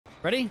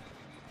Ready?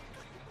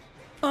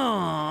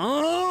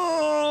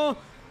 Oh!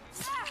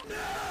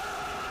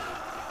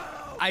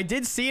 I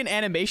did see an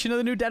animation of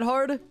the new Dead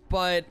Hard,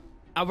 but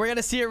we're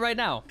gonna see it right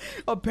now.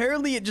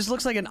 Apparently, it just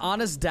looks like an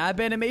honest dab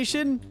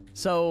animation,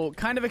 so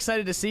kind of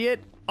excited to see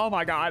it. Oh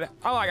my god.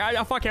 Oh my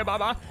god. Fuck him,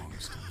 Bubba.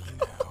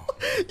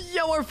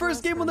 Yo, our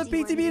first game on the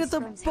PTV, and it's a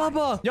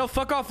Bubba. Yo,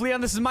 fuck off,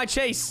 Leon. This is my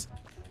chase.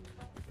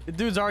 The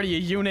dude's already a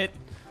unit.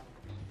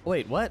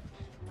 Wait, what?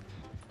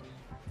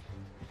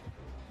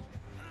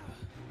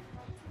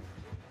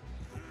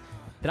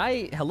 Did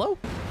I... Hello?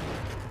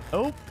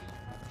 Oh.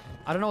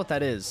 I don't know what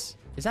that is.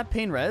 Is that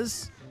pain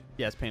res?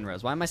 Yes, pain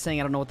res. Why am I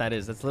saying I don't know what that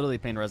is? That's literally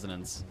pain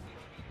resonance.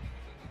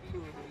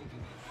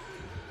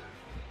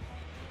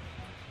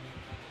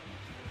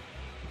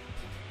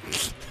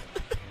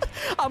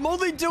 I'm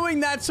only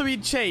doing that so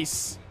he'd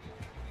chase.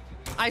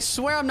 I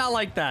swear I'm not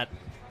like that.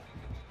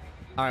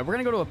 All right, we're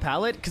gonna go to a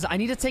pallet because I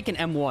need to take an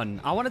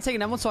M1. I want to take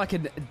an M1 so I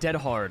can dead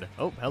hard.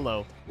 Oh,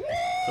 hello.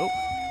 Oh,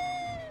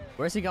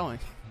 where's he going?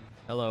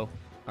 Hello.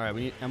 All right,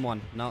 we need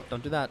M1. No,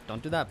 don't do that.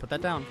 Don't do that. Put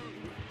that down.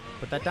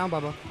 Put that down,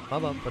 Bubba.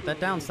 Bubba, put that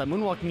down. Stop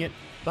moonwalking it.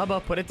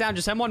 Bubba, put it down.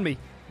 Just M1 me.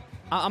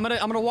 I'm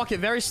gonna walk it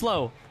very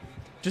slow.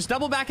 Just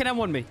double back and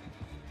M1 me.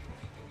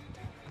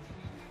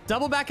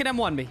 Double back and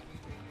M1 me.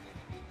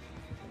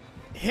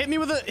 Hit me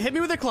with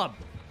a club.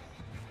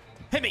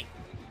 Hit me.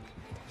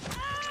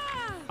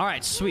 All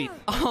right, sweet.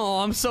 Oh,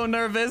 I'm so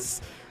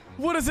nervous.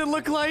 What does it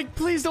look like?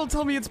 Please don't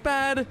tell me it's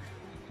bad.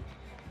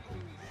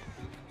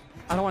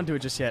 I don't want to do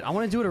it just yet. I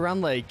want to do it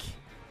around like...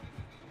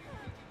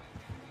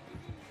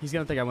 He's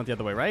gonna think I went the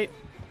other way, right?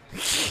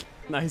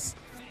 Nice.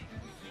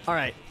 All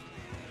right.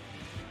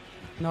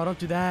 No, don't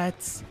do that.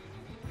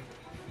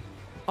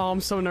 Oh, I'm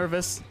so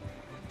nervous.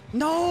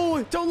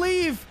 No, don't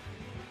leave.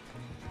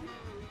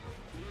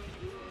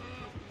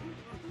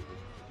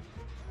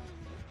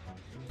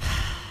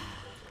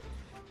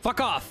 Fuck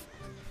off.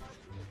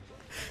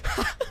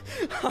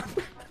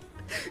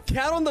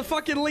 Count on the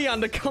fucking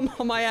Leon to come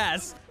on my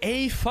ass.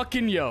 A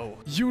fucking yo.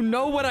 You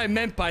know what I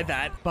meant by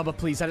that. Bubba,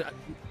 please.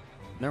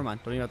 Never mind.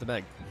 Don't even have to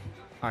beg.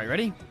 All right,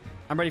 ready?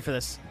 I'm ready for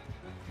this.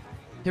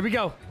 Here we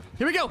go.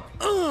 Here we go.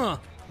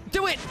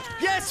 Do it.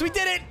 Yes, we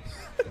did it.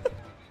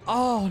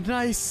 Oh,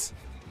 nice.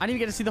 I didn't even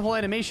get to see the whole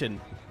animation.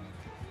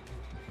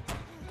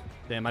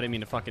 Damn, I didn't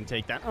mean to fucking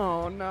take that.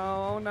 Oh,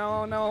 no,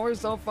 no, no. We're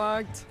so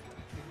fucked.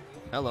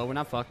 Hello, we're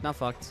not fucked. Not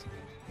fucked.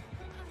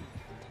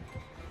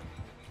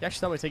 You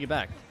actually thought we'd take it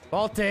back.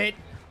 Vault it.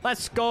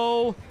 Let's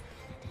go. All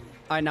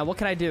right, now what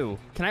can I do?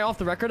 Can I off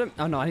the record him?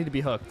 Oh, no, I need to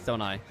be hooked,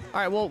 don't I? All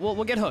right,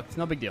 we'll get hooked.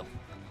 No big deal.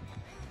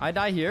 I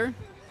die here.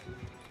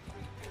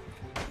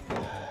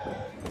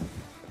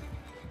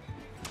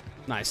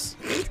 Nice.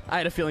 I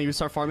had a feeling you would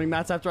start farming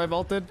mats after I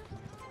vaulted.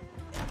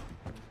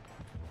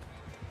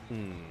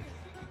 I'm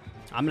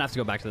gonna have to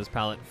go back to this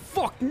pallet.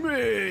 Fuck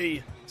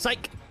me!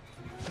 Psych!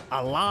 I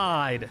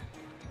lied.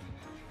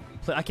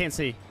 I can't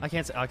see. I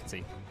can't see. Oh, I can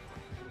see.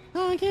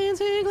 I can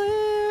see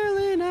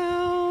clearly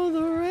now.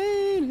 The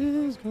rain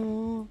is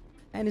gone.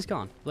 And he's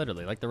gone.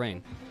 Literally, like the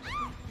rain.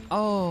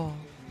 Oh.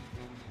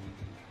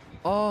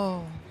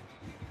 Oh.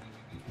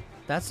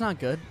 That's not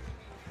good.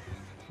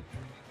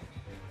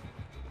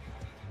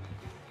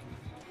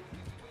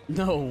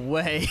 No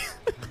way.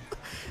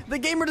 The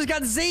gamer just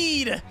got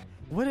Z'd.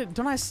 What?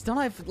 Don't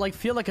I like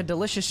feel like a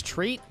delicious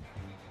treat?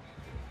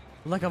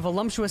 Like a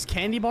voluptuous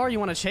candy bar you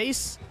want to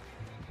chase?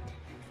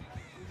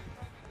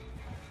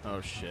 Oh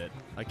shit.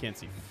 I can't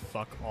see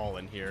fuck all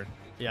in here.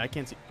 Yeah, I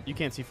can't see. You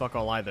can't see fuck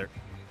all either.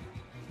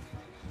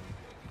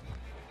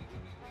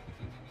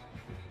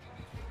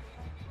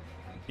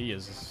 He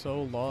is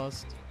so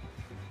lost.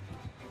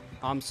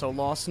 I'm so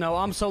lost. No,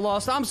 I'm so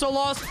lost. I'm so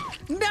lost.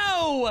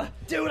 No!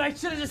 Dude, I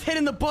should have just hid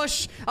in the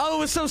bush. Oh, it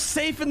was so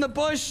safe in the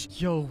bush.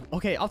 Yo,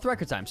 okay, off the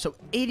record time. So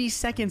 80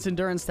 seconds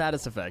endurance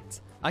status effect.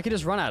 I could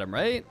just run at him,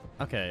 right?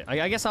 Okay,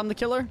 I guess I'm the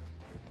killer.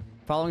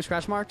 Following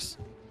scratch marks.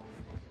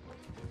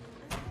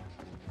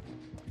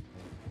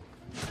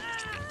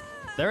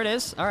 There it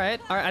is. All right.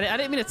 All right. I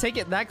didn't mean to take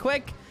it that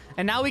quick.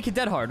 And now we can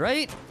dead hard,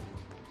 right?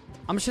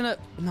 I'm just gonna...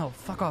 No,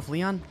 fuck off,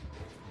 Leon.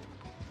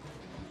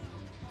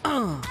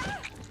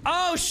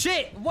 Oh,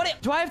 shit. What?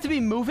 Do I have to be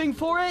moving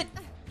for it?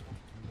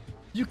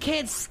 You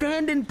can't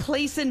stand in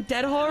place in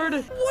dead hard?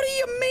 What do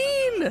you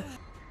mean?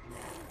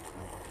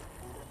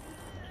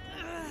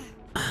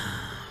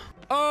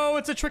 Oh,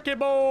 it's a tricky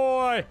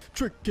boy.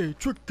 Tricky,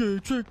 tricky,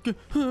 tricky.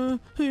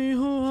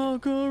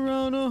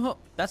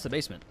 That's the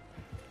basement.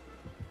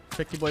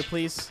 Tricky boy,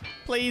 please.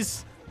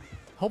 Please.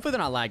 Hopefully they're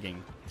not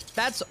lagging.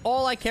 That's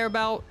all I care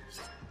about.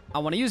 I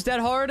want to use dead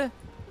hard.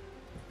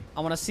 I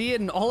want to see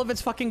it in all of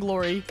its fucking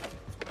glory.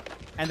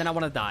 And then I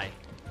want to die.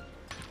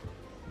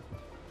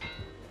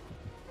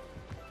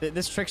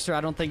 This trickster,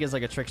 I don't think is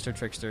like a trickster.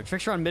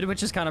 Trickster on mid,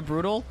 which is kind of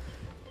brutal.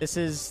 This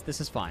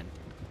is fine.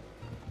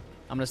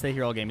 I'm gonna stay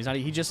here all game.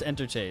 He just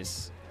entered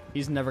chase.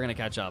 He's never gonna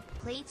catch up.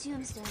 Play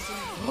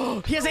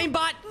tombstones. He has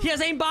aimbot. He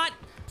has aimbot.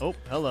 Oh,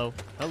 hello,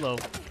 hello.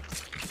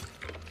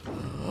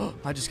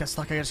 I just got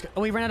stuck.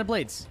 Oh, he ran out of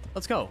blades.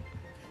 Let's go.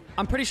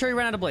 I'm pretty sure he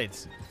ran out of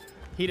blades.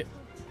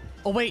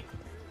 Oh, wait.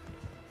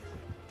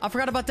 I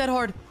forgot about Dead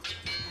Hard.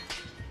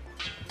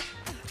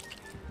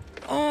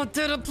 Oh,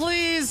 Dada,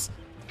 please.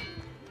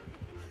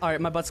 All right,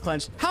 my butt's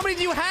clenched. How many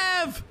do you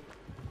have?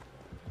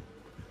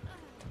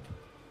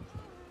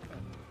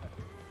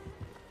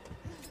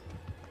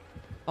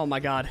 Oh, my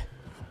God.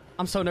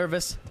 I'm so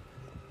nervous.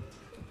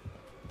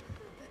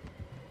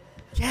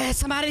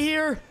 Yes, I'm out of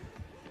here.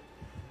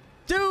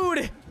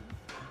 Dude.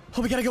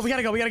 Oh, we gotta go. We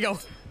gotta go. We gotta go.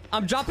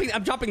 I'm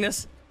dropping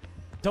this.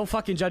 Don't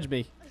fucking judge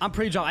me. I'm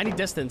pre-drop. I need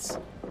distance.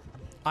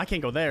 I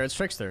can't go there. It's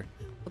Trickster.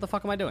 What the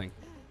fuck am I doing?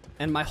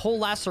 And my whole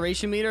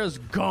laceration meter is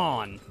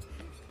gone.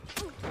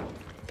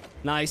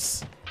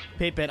 Nice.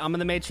 Peep it. I'm in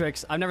the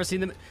Matrix. I've never seen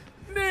them.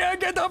 Yeah,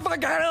 get the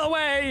fuck out of the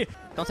way.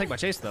 Don't take my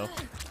chase, though.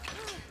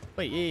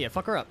 Wait, yeah.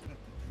 Fuck her up.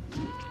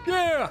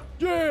 Yeah,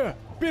 yeah.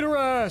 Beat her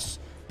ass.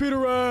 Beat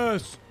her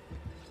ass.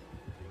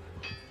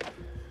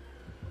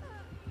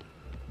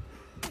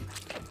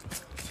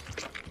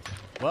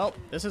 Well,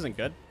 this isn't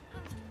good.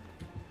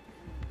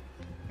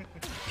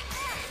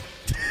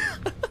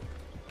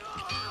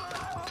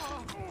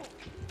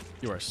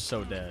 You are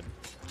so dead.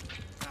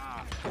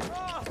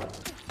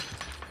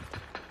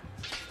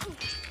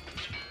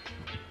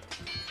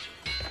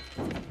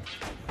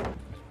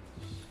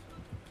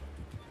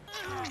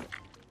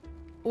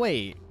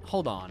 Wait,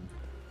 hold on.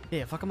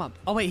 Yeah, fuck him up.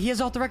 Oh wait, he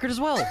has off the record as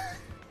well.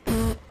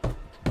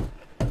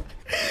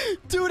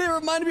 Dude, it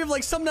reminded me of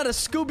like something out of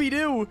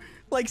Scooby-Doo.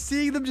 Like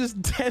seeing them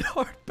just dead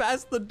hard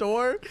past the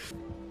door.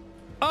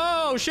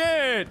 Oh,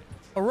 shit.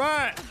 All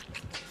right.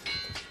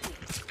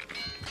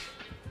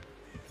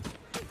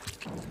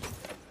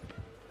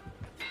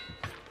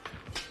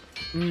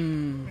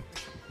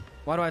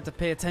 Why do I have to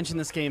pay attention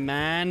this game,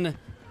 man?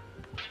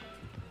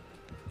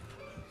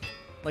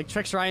 Like,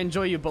 Trickster, I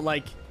enjoy you, but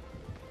like,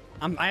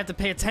 I have to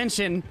pay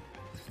attention.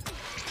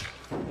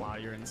 Wow,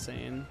 you're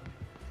insane.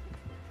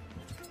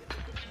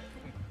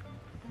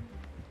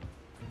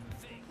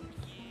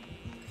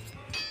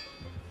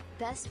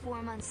 Best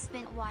 4 months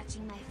spent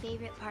watching my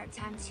favorite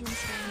part-time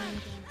Toons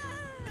gaming game.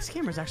 This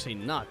camera's actually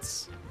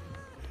nuts.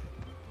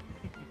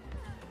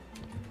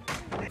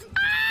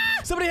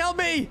 Somebody help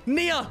me!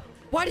 Nia!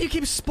 Why do you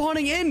keep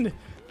spawning in?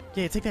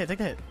 Yeah, take that, take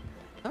that.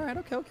 All right,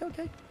 okay, okay,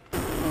 okay.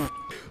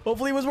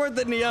 Hopefully it was worth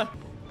it, Nia.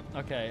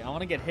 Okay, I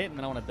want to get hit and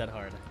then I want to dead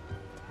hard.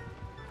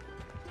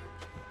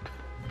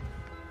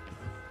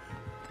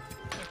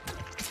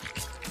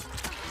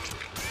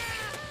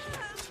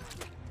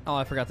 Oh,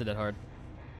 I forgot to dead hard.